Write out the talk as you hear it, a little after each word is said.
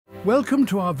Welcome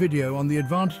to our video on the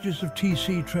advantages of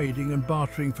TC trading and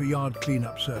bartering for yard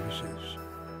cleanup services.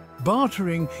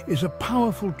 Bartering is a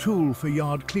powerful tool for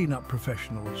yard cleanup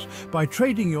professionals. By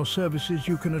trading your services,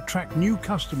 you can attract new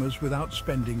customers without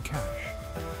spending cash.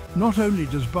 Not only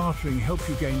does bartering help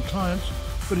you gain clients,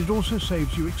 but it also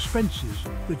saves you expenses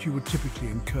that you would typically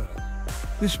incur.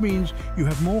 This means you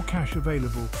have more cash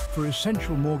available for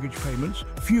essential mortgage payments,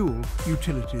 fuel,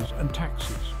 utilities, and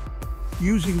taxes.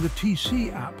 Using the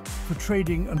TC app for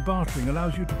trading and bartering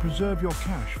allows you to preserve your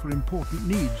cash for important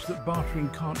needs that bartering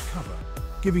can't cover,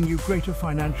 giving you greater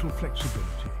financial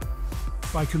flexibility.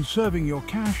 By conserving your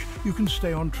cash, you can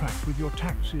stay on track with your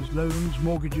taxes, loans,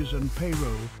 mortgages, and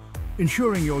payroll,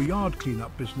 ensuring your yard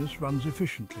cleanup business runs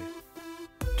efficiently.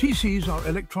 TCs are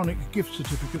electronic gift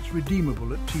certificates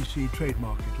redeemable at TC Trade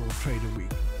Market or Trade a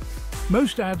Week.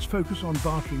 Most ads focus on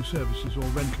bartering services or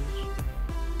rentals.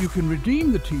 You can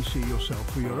redeem the TC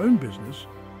yourself for your own business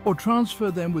or transfer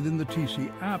them within the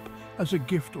TC app as a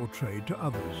gift or trade to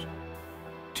others.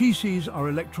 TCs are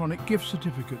electronic gift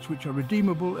certificates which are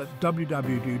redeemable at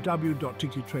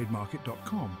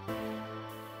www.tctrademarket.com.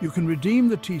 You can redeem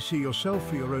the TC yourself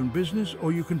for your own business,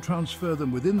 or you can transfer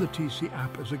them within the TC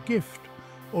app as a gift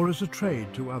or as a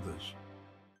trade to others.